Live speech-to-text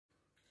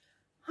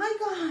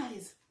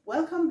guys,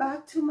 welcome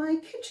back to my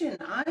kitchen.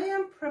 I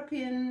am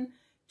prepping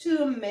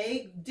to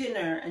make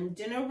dinner, and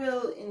dinner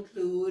will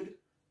include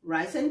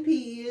rice and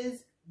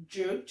peas,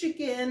 jerk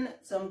chicken,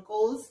 some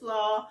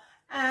coleslaw,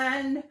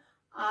 and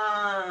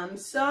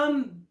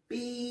some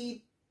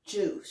beet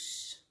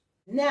juice.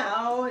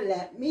 Now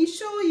let me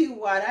show you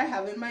what I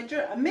have in my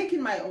jerk. I'm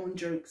making my own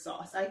jerk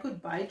sauce. I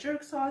could buy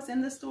jerk sauce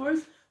in the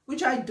stores,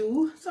 which I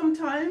do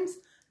sometimes,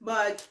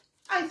 but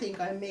I think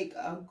I make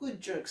a good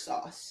jerk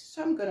sauce,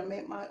 so I'm gonna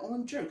make my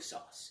own jerk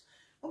sauce.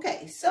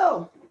 Okay,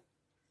 so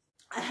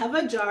I have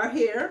a jar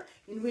here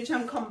in which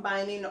I'm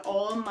combining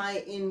all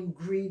my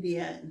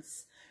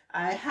ingredients.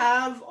 I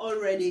have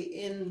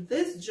already in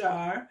this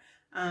jar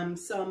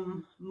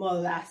some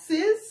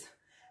molasses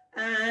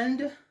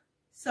and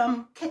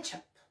some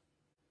ketchup.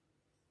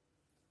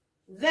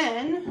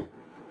 Then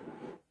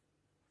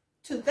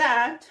to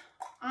that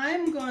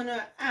I'm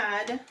gonna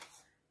add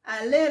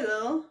a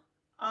little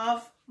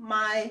of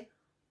my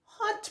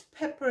hot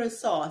pepper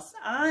sauce.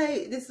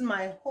 This is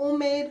my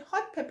homemade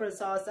hot pepper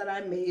sauce that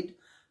I made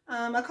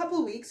a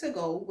couple weeks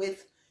ago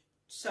with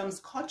some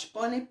Scotch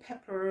bonnet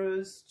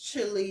peppers,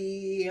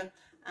 chili,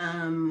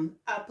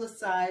 apple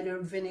cider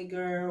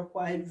vinegar,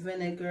 white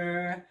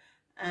vinegar,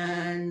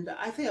 and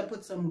I think I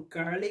put some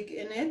garlic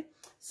in it.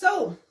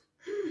 So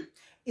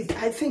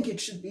I think it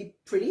should be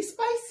pretty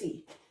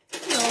spicy.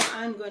 So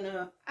I'm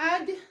gonna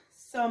add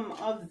some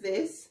of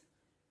this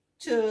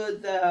to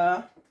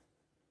the,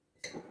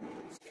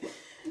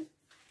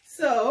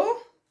 so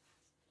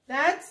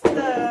that's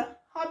the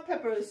hot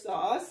pepper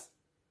sauce.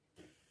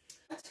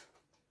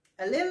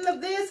 A little of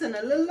this and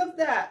a little of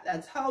that.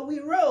 That's how we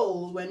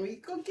roll when we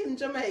cook in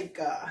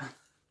Jamaica.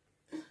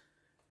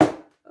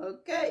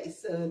 Okay,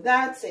 so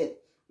that's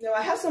it. Now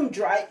I have some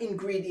dry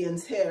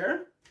ingredients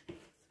here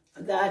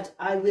that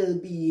I will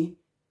be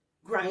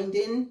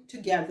grinding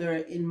together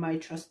in my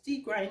trusty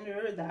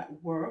grinder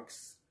that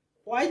works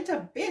quite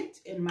a bit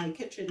in my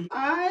kitchen.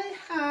 I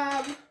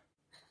have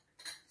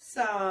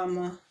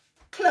some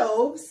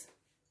cloves.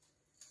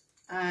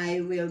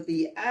 I will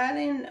be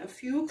adding a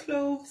few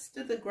cloves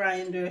to the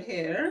grinder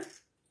here.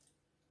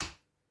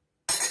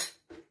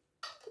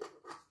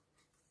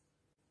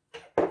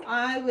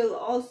 I will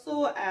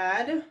also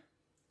add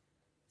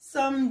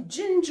some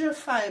ginger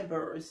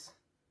fibers.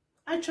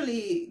 I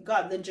actually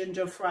got the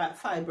ginger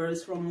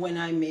fibers from when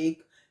I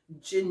make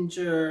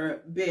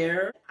ginger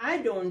beer. I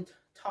don't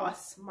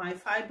toss my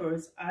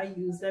fibers, I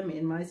use them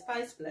in my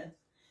spice blend.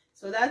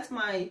 So that's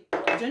my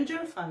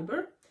ginger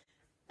fiber.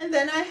 And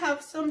then I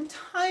have some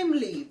thyme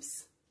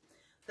leaves.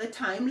 The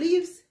thyme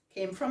leaves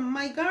came from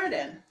my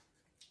garden,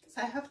 because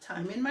I have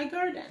thyme in my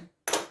garden.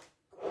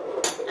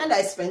 And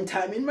I spend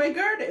time in my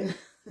garden.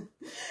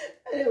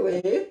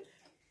 Anyway,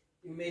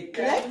 you make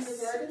time in the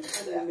garden?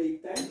 And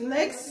make time?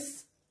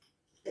 Next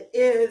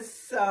is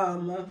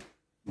some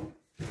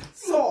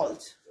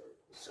salt.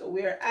 So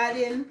we're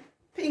adding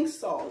pink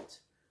salt.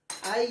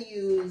 I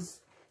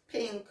use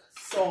pink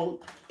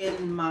salt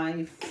in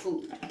my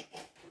food.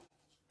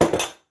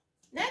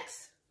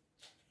 Next,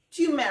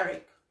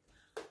 turmeric.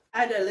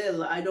 Add a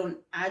little. I don't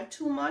add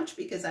too much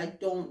because I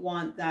don't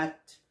want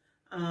that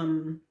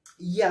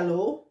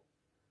yellow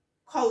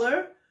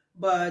color,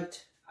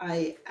 but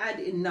I add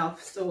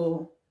enough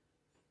so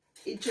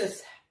it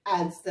just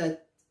adds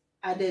that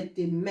added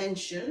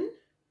dimension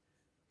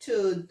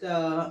to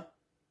the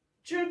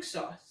jerk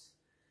sauce.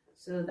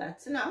 So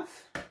that's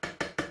enough.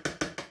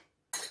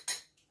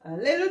 A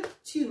little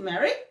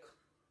turmeric,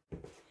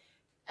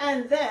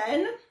 and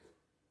then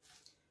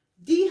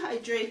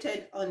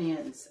dehydrated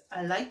onions.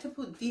 I like to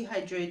put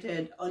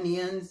dehydrated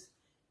onions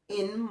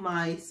in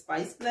my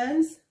spice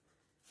blends,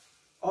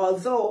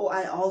 although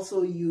I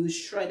also use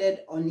shredded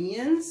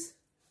onions.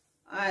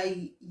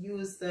 I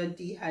use the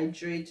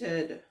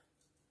dehydrated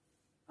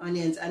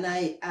onions and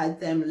I add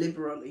them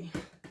liberally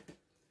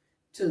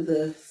to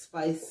the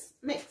spice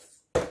mix.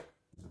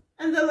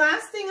 And the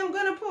last thing I'm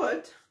gonna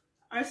put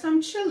are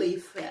some chili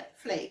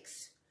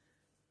flakes.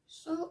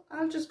 So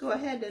I'll just go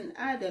ahead and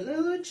add a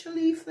little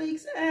chili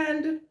flakes.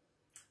 And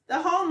the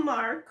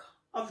hallmark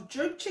of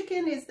jerk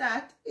chicken is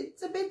that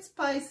it's a bit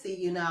spicy,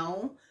 you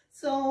know.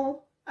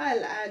 So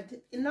I'll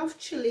add enough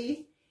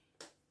chili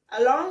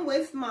along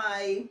with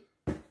my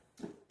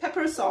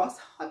pepper sauce,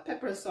 hot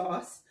pepper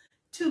sauce,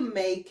 to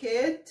make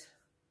it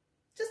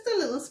just a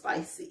little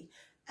spicy.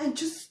 And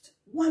just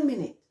 1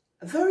 minute,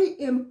 a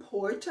very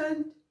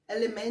important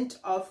element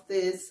of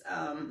this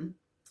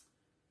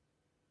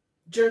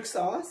jerk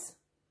sauce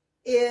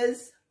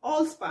is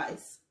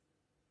allspice.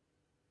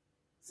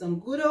 Some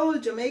good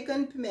old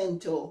Jamaican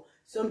pimento.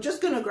 So I'm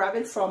just gonna grab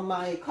it from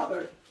my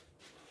cupboard.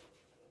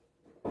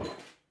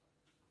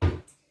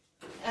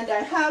 And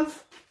I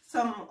have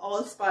some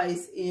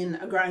allspice in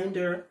a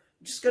grinder.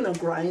 I'm just gonna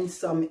grind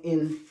some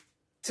in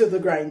to the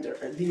grinder,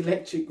 the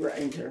electric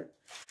grinder.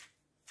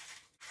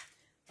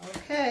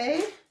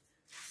 Okay,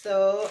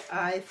 so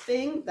I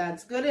think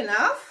that's good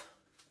enough.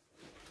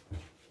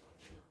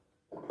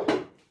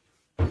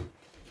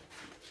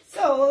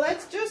 So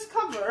let's just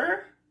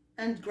cover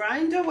and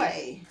grind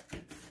away.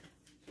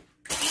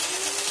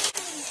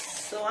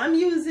 So I'm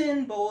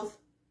using both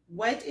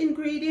wet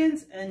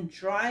ingredients and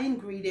dry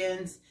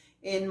ingredients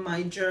in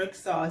my jerk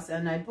sauce,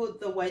 and I put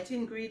the wet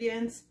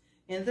ingredients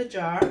in the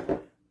jar.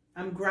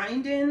 I'm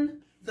grinding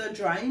the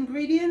dry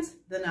ingredients,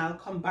 then I'll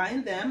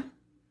combine them.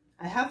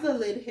 I have the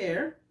lid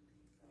here.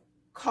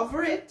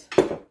 Cover it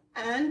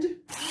and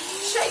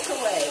shake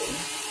away.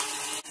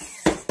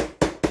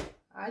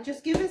 I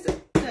just give it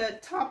the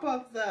top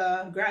of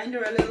the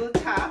grinder a little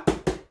tap,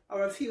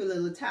 or a few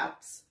little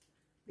taps,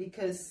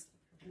 because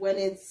when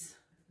it's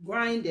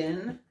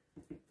grinding,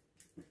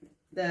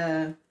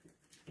 the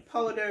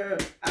powder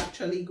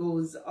actually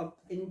goes up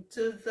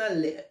into the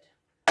lid.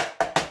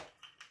 There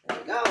we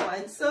go.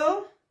 And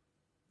so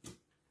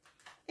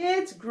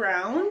it's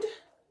ground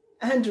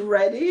and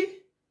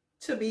ready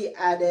to be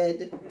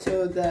added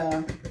to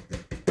the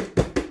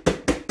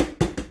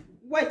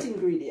wet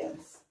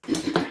ingredients.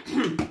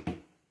 There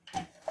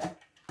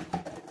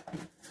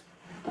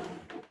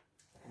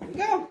we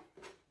go.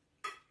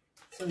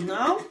 So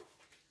now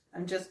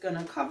I'm just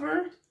gonna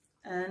cover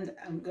and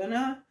I'm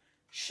gonna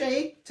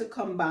shake to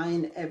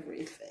combine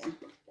everything.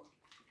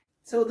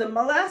 So the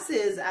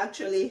molasses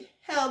actually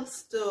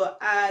helps to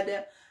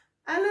add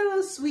a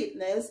little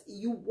sweetness.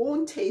 You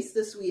won't taste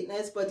the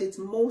sweetness, but it's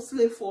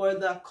mostly for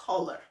the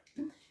color,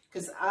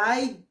 because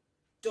I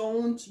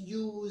don't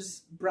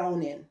use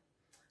browning.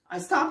 I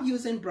stopped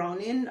using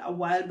browning a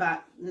while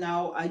back.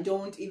 Now I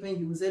don't even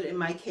use it in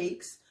my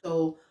cakes.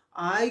 So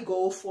I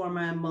go for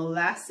my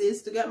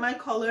molasses to get my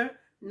color,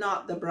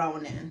 not the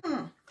browning.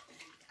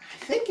 I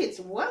think it's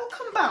well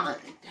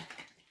combined.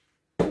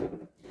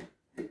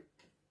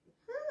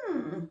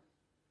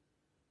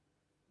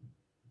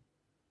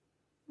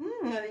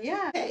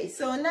 Yeah. Okay,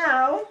 so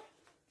now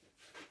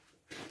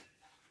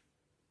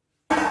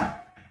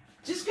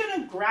just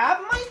gonna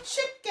grab my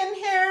chicken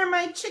here.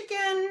 My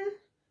chicken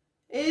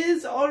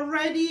is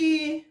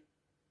already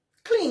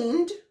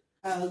cleaned.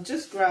 I'll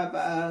just grab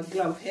a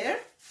glove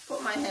here,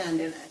 put my hand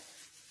in it.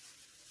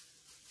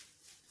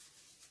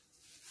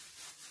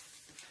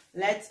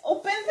 Let's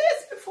open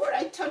this before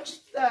I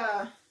touch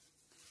the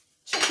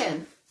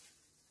chicken.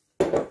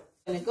 I'm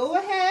gonna go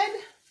ahead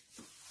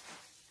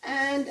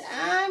and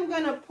I'm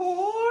gonna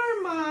pour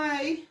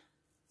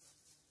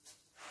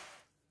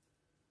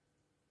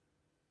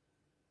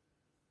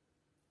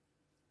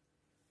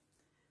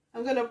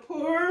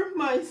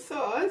my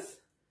sauce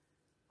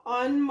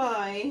on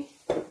my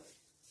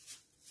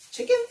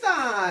chicken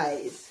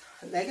thighs,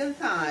 leg and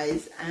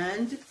thighs,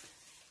 and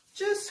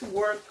just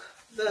work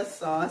the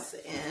sauce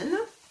in.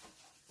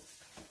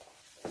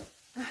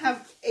 I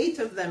have 8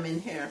 of them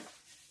in here.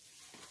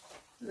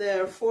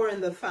 There are 4 in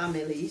the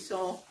family,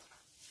 so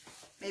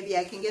maybe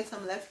I can get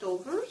some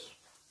leftovers.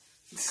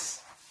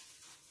 It's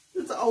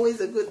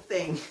always a good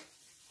thing.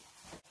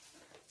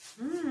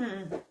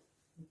 Put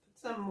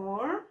some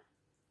more.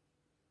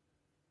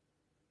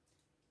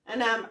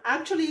 And I'm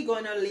actually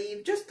going to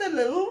leave just a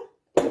little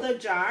in the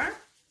jar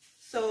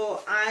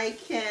so I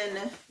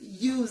can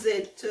use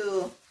it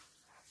to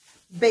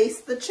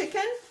baste the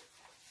chicken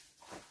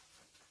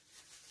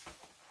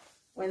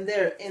when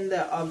they're in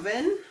the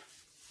oven.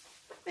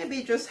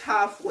 Maybe just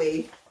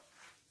halfway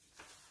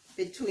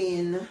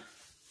between,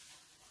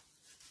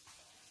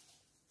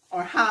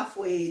 or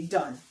halfway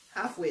done,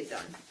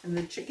 and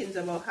the chicken's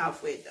about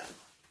halfway done.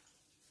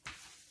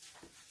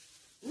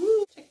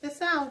 Ooh, check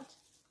this out.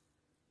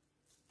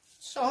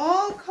 It's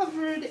all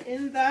covered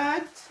in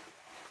that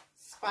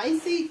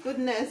spicy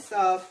goodness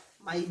of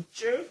my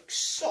jerk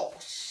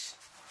sauce.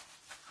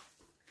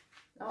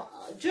 Now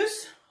I'll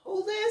just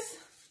hold this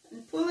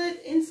and pull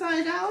it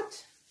inside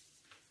out,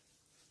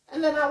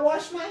 and then I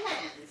wash my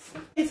hands.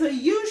 Okay, so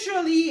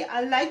usually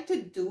I like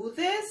to do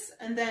this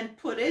and then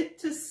put it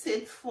to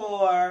sit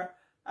for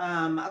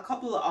a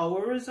couple of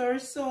hours or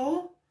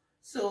so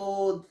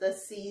the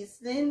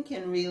seasoning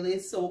can really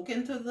soak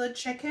into the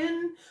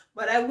chicken,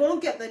 but I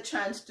won't get the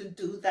chance to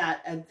do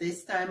that at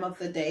this time of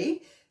the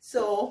day.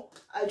 So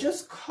I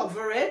just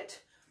cover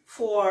it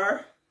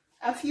for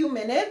a few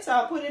minutes.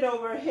 I'll put it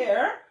over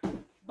here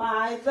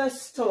by the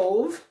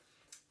stove,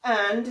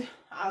 and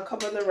I'll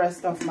cover the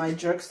rest of my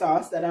jerk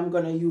sauce that I'm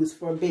going to use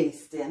for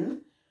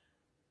basting.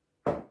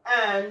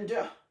 And,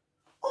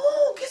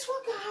 oh, guess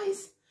what,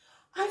 guys?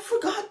 I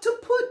forgot to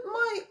put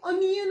my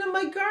onion and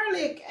my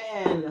garlic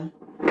in.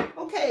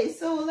 Okay,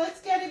 so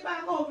let's get it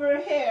back over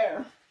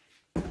here.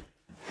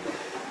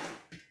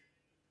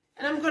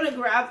 And I'm going to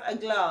grab a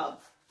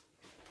glove.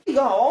 Here we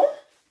go.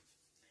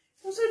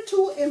 Those are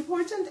 2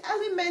 important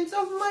elements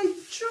of my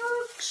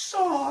jerk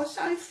sauce.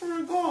 I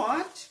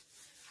forgot.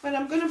 But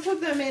I'm going to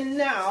put them in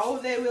now.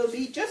 They will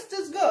be just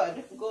as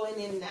good going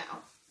in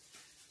now.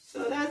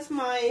 So that's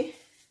my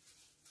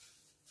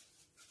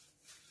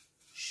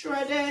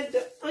shredded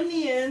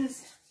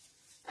onions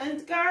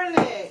and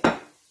garlic.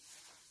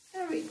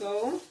 There we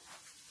go.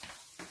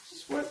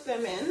 Just work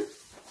them in.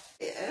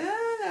 Yeah,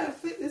 I'll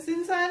flip this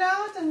inside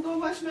out and go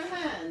wash my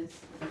hands.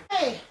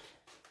 Okay,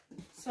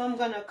 so I'm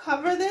going to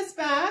cover this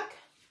back,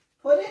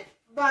 put it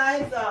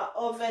by the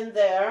oven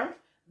there.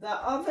 The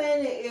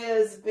oven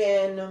has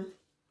been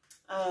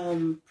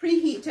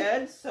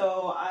preheated,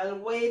 so I'll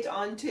wait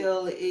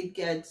until it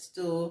gets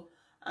to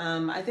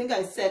I think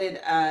I set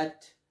it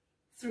at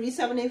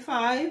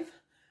 375,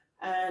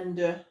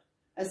 and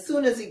as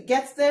soon as it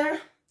gets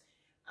there,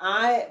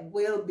 I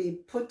will be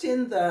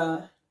putting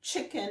the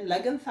chicken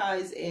leg and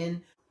thighs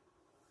in.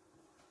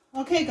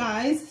 Okay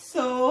guys,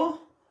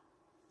 so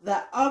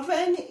the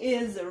oven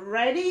is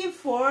ready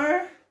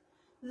for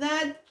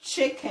that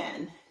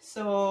chicken.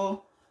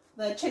 So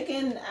the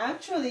chicken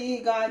actually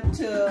got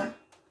to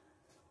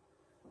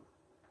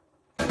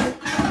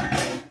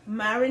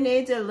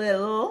marinate a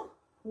little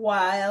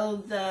while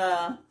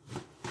the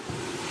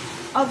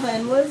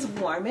oven was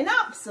warming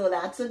up, so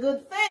that's a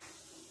good thing.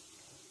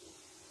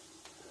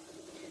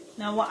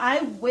 Now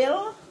I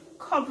will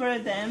cover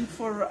them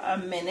for a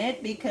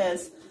minute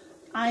because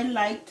I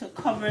like to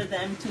cover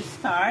them to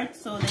start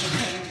so they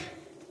can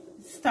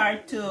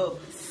start to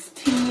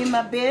steam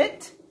a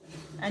bit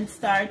and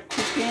start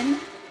cooking,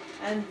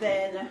 and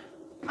then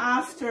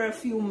after a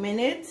few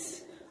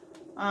minutes,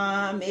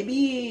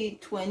 maybe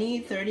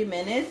 20-30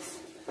 minutes,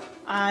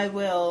 I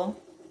will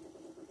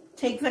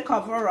take the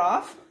cover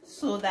off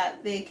so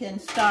that they can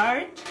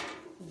start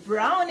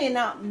browning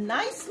up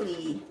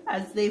nicely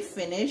as they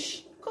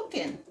finish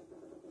cooking.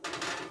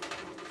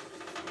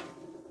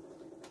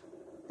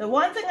 The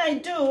one thing I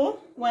do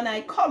when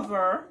I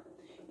cover,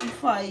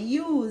 if I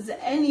use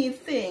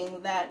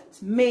anything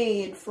that's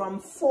made from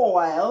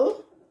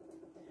foil,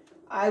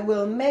 I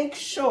will make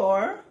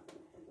sure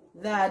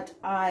that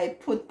I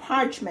put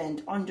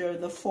parchment under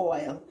the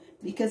foil,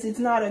 because it's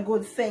not a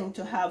good thing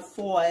to have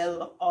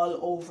foil all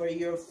over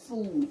your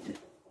food.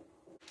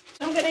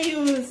 So I'm going to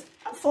use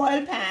a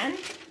foil pan,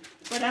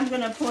 but I'm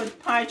going to put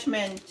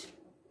parchment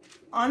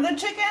on the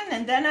chicken,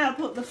 and then I'll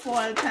put the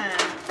foil pan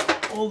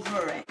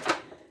over it.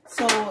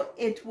 So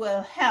it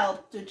will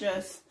help to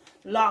just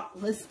lock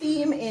the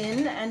steam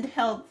in and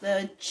help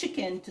the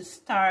chicken to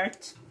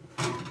start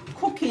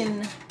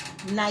cooking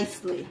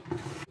nicely.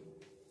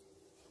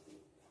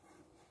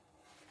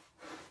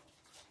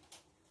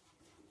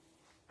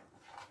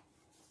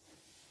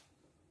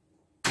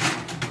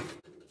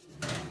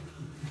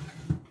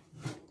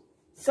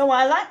 So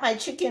I like my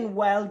chicken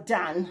well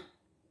done,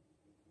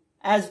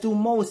 as do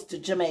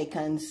most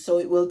Jamaicans, so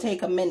it will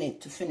take a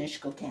minute to finish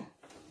cooking.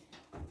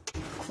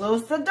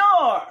 Close the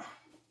door.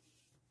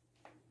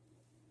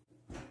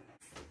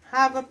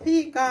 Have a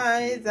peek,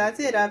 guys. That's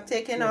it. I've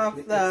taken off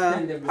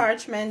the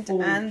parchment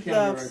and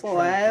the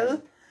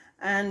foil,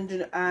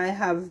 and I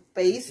have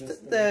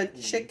basted the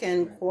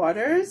chicken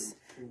quarters,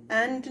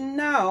 and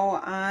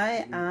now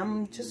I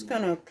am just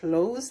gonna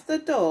close the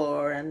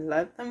door and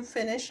let them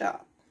finish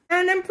up.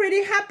 And I'm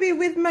pretty happy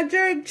with my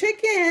jerk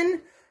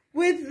chicken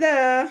with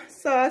the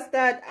sauce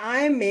that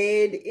I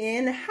made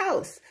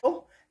in-house.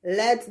 Oh,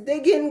 let's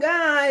dig in,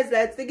 guys.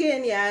 Let's dig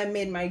in. Yeah, I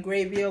made my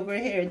gravy over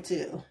here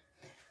too.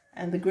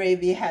 And the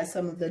gravy has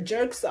some of the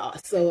jerk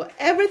sauce. So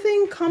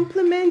everything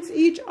complements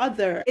each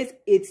other.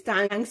 It's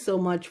time. Thanks so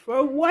much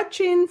for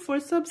watching, for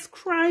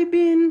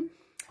subscribing,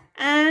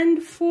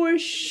 and for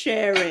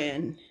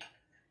sharing.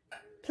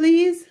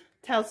 Please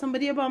tell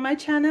somebody about my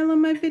channel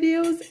and my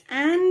videos,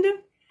 and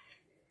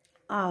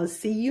I'll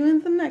see you in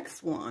the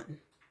next one.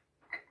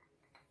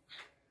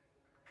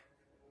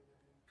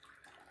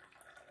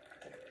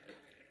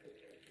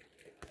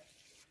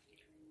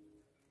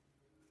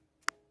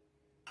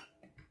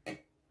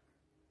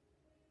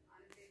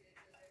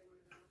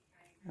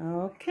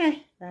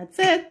 Okay, that's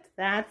it.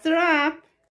 That's a wrap.